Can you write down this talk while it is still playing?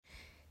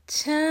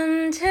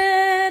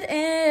Tempted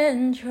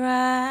and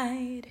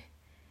tried,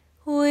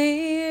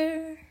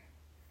 we're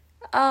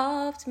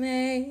oft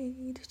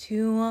made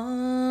to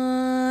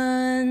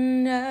wonder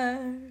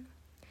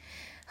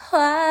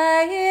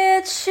why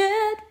it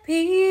should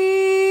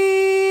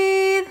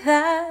be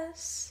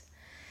thus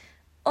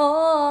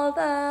all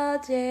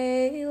the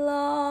day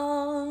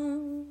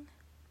long,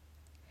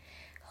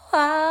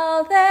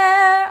 while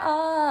there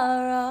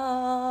are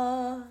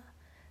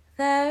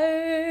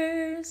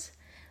others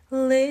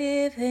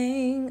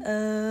living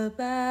about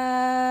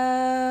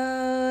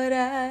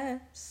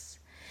us,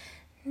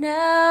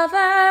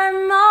 never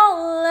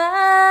molested,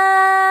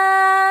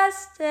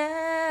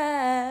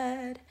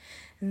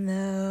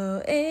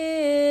 though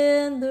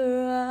in the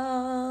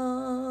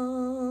wrong.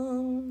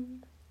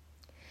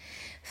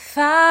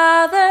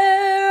 Farther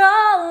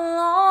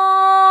along,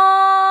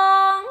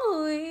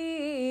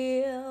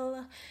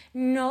 we'll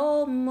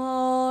know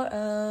more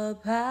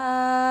about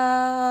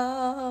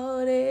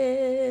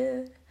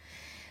it.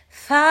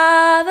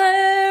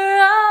 Farther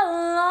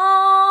along,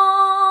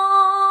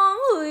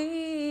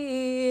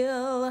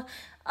 we'll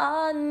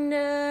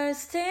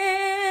understand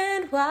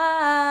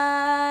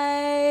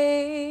why.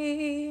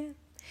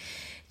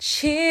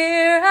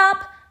 Cheer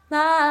up,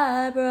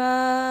 my brother,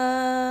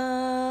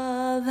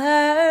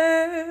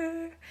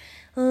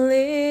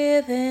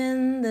 live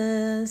in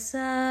the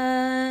sunshine.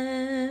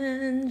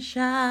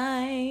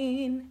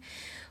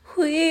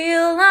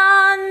 We'll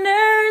understand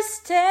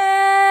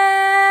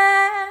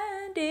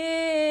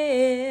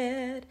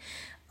it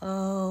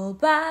all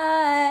by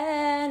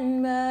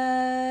and by.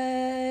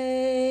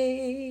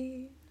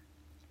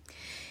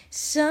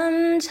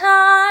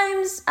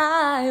 Sometimes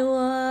I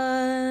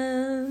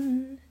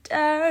wonder,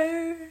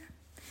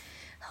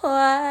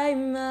 why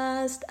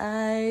must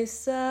I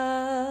suffer?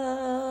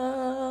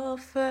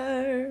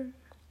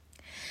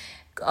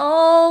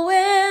 Go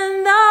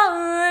in the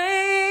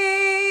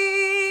rain,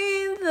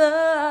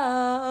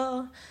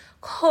 the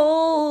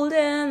cold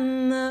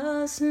and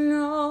the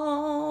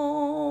snow,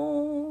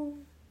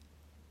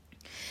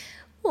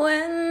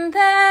 when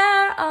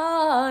there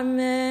are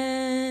many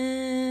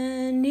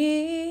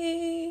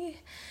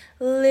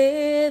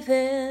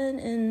living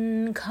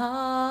in comfort,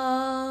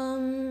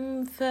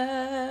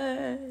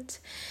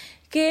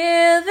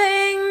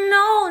 giving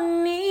no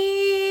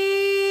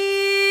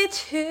need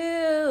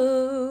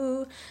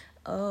to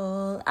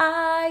all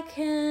I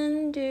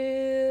can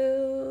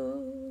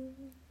do.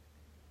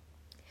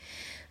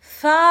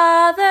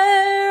 Farther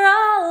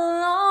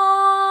along,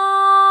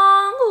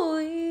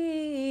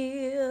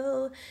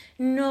 we'll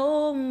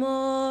know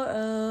more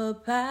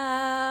about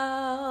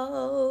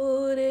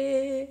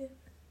it.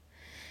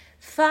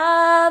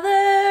 Farther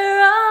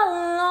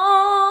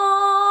along,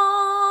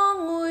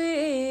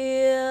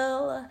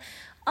 we'll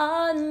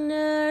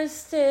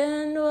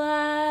understand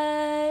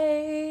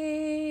why.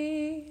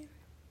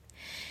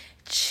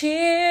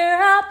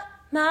 Cheer up,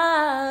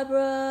 my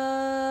brother,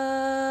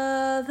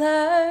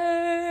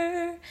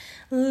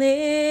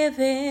 live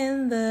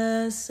in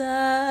the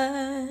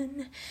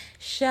sunshine.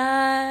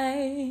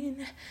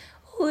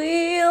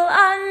 We'll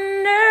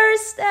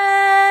understand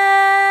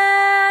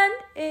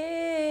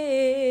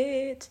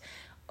it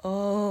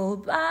all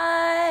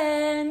by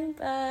and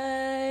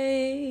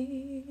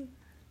by.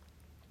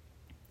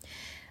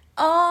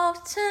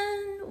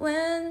 Often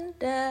when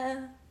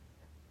death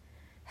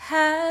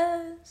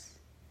has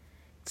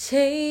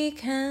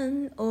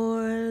taken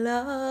our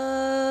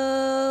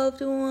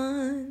loved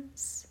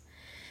ones,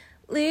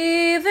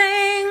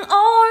 leaving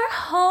our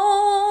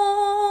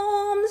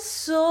home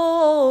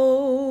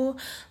so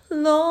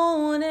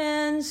lone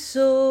and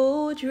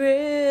so drear,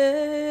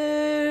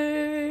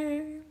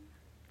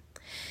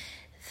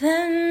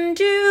 then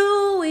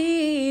do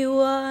we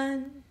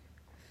wonder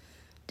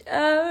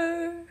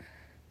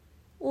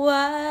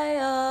why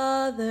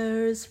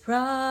others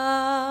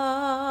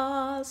prosper,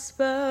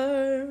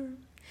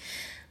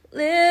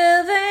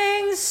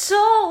 living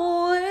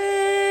so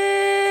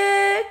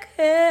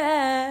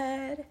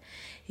wicked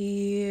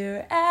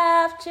year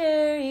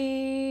after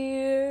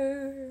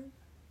year.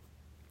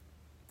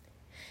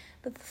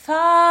 But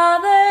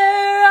farther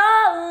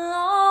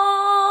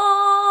along,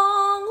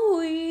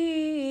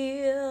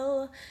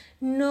 we'll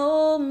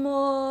know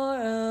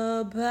more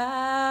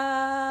about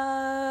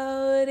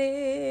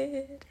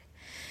it.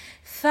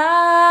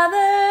 Farther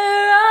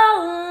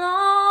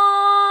along,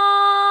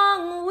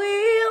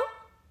 we'll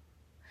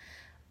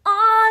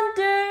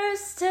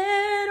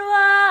understand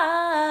why.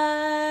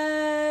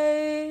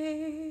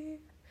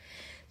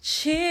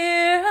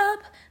 Cheer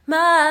up,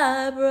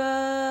 my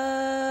brother,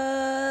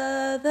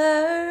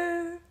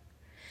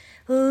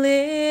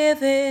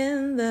 live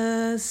in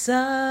the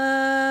sunshine.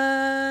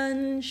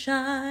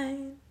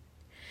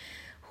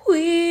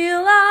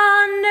 We'll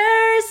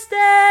understand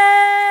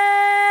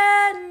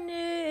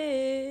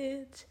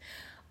it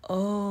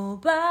all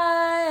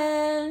by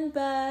and by.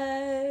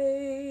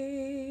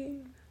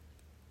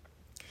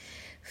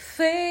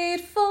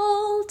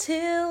 Faithful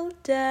till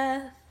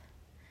death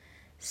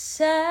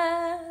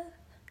saith,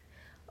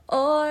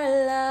 or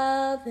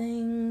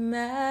loving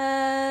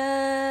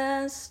man.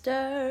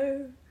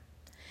 Master.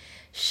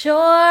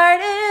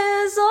 Short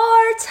is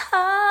our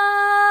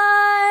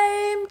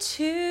time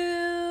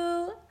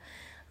to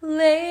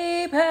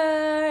labor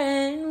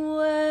and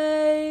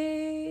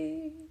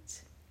wait.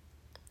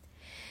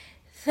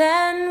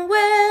 Then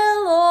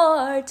will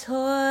our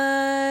toiling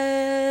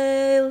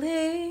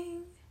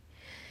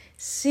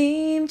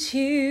seem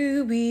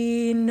to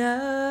be nothing,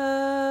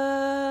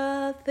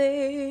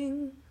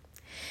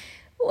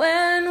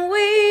 when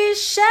we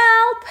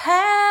shall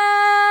pass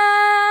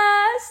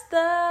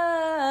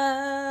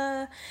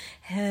the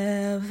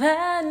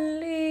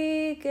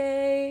heavenly gate.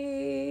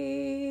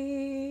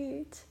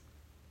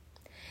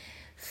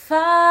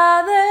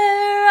 Father,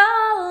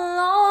 how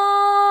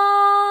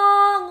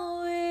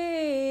long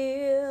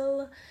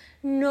we'll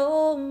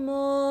know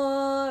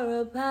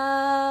more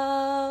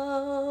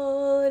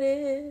about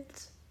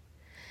it?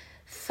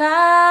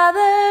 Father,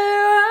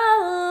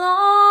 how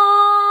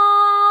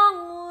long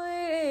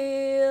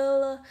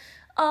we'll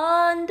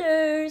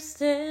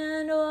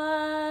understand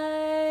why?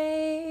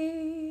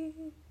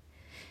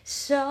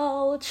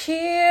 So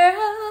cheer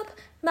up,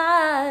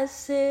 my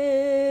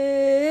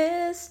sister,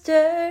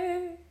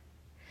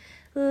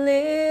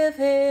 live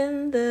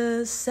in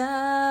the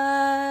sunshine.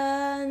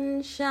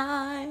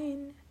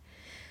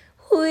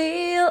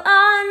 We'll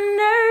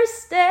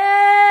understand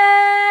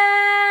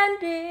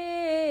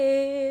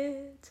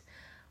it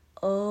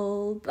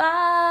all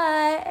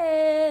by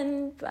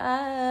and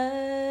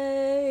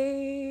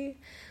by.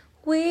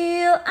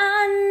 We'll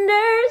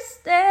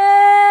understand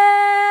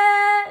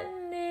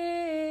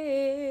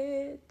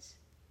it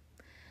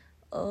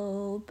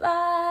all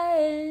by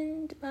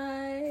and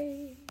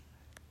by.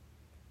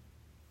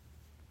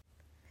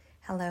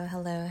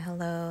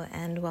 Hello,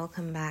 and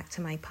welcome back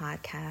to my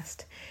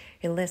podcast.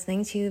 You're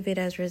listening to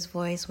Vidazra's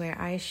Voice, where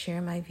I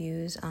share my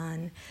views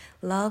on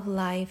love,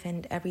 life,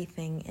 and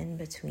everything in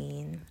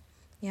between.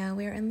 Yeah,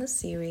 we're in the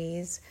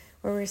series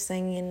where we're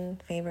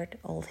singing favorite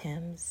old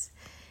hymns.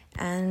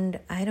 And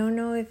I don't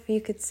know if you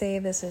could say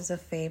this is a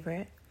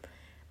favorite,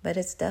 but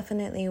it's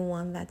definitely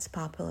one that's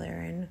popular,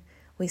 and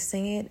we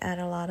sing it at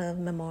a lot of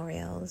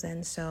memorials.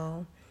 And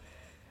so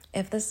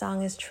if the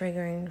song is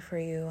triggering for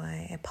you,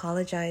 I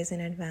apologize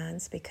in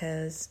advance,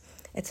 because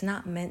it's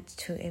not meant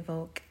to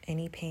evoke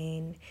any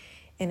pain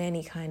in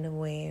any kind of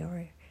way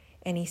or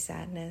any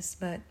sadness,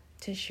 but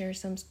to share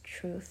some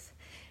truth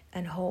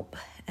and hope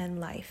and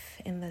life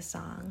in the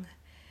song.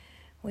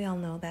 We all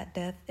know that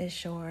death is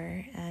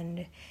sure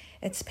and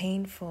it's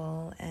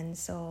painful, and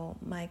so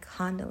my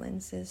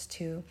condolences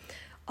to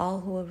all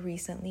who have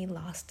recently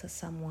lost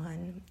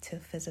someone to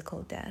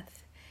physical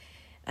death.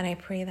 And I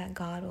pray that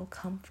God will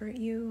comfort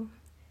you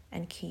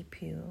and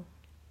keep you.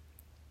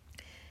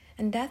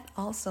 And death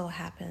also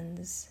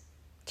happens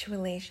to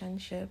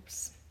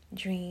relationships,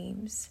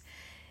 dreams,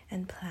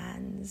 and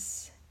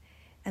plans.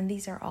 And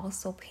these are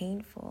also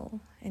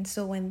painful. And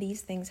so when these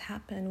things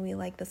happen, we,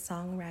 like the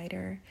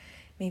songwriter,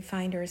 may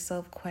find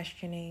ourselves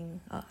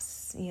questioning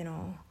us,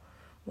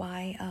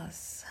 why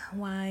us?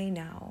 Why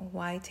now?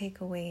 Why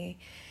take away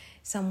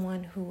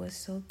someone who was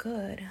so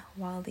good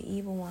while the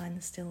evil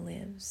one still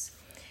lives?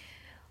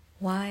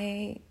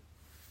 Why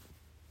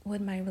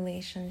would my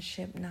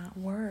relationship not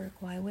work?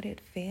 Why would it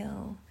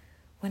fail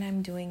when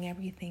I'm doing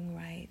everything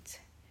right?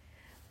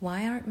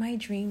 Why aren't my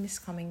dreams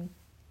coming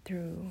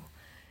through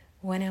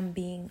when I'm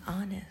being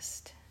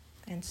honest?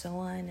 And so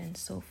on and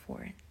so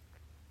forth.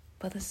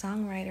 But the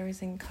songwriter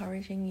is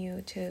encouraging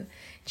you to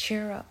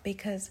cheer up,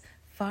 because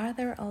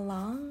farther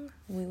along,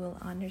 we will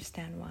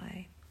understand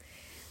why.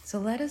 So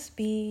let us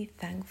be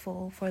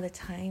thankful for the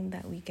time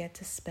that we get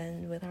to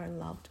spend with our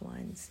loved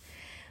ones.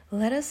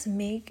 Let us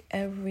make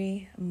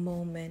every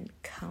moment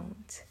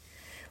count.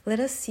 Let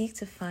us seek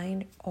to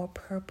find our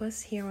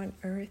purpose here on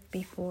earth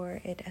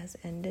before it has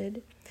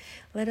ended.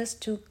 Let us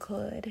do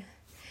good.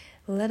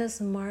 Let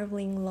us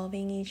marveling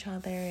loving each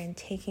other and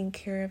taking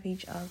care of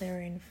each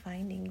other and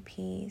finding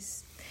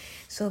peace,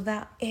 so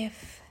that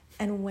if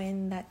and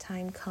when that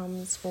time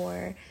comes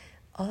for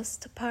us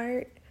to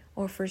part,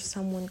 or for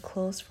someone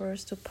close for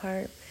us to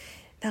part,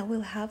 that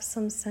we'll have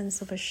some sense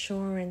of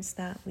assurance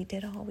that we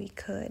did all we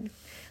could.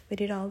 We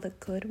did all the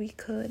good we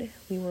could.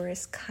 We were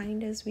as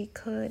kind as we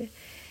could.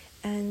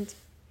 And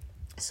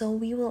so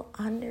we will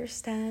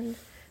understand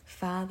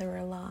farther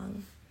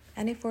along.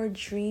 And if our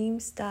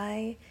dreams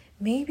die,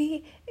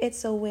 maybe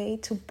it's a way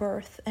to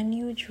birth a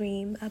new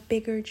dream, a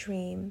bigger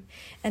dream.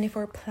 And if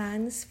our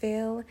plans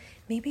fail,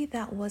 maybe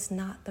that was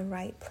not the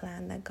right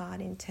plan that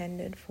God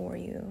intended for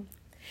you.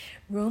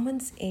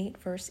 Romans 8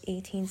 verse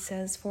 18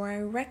 says, "For I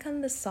reckon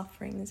the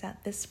sufferings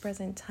at this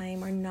present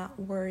time are not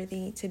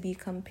worthy to be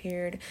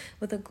compared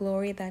with the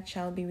glory that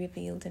shall be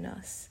revealed in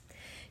us.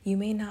 You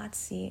may not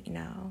see it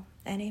now,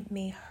 and it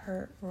may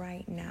hurt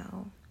right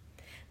now.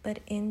 But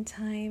in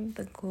time,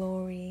 the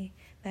glory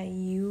that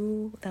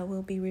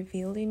will be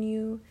revealed in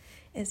you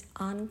is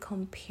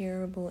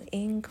incomparable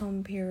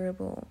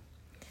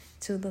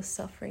to the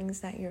sufferings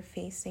that you're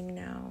facing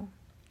now."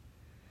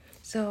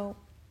 So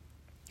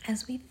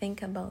as we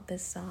think about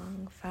this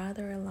song,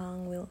 farther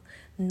along we'll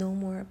know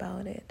more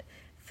about it.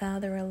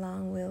 Father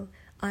along will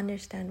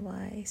understand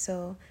why.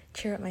 So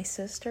cheer up my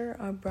sister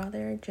or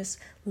brother, just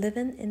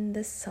living in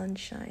the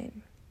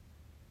sunshine.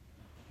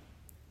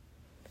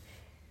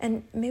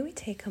 And may we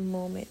take a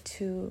moment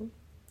to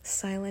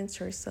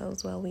silence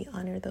ourselves while we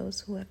honor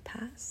those who have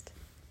passed.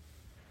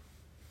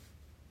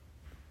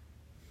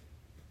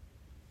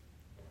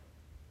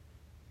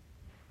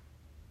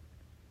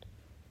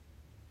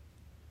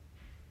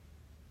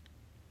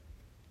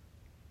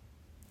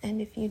 And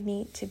if you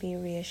need to be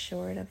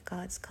reassured of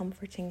God's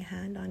comforting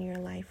hand on your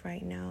life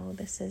right now,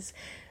 this is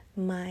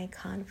my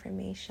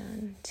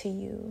confirmation to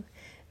you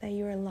that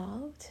you are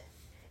loved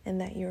and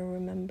that you're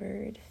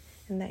remembered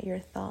and that you're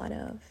thought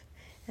of,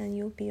 and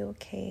you'll be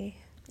okay.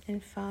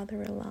 And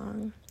farther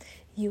along,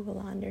 you will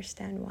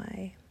understand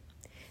why.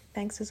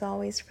 Thanks as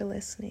always for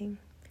listening.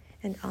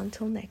 And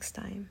until next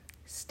time,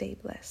 stay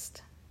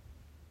blessed.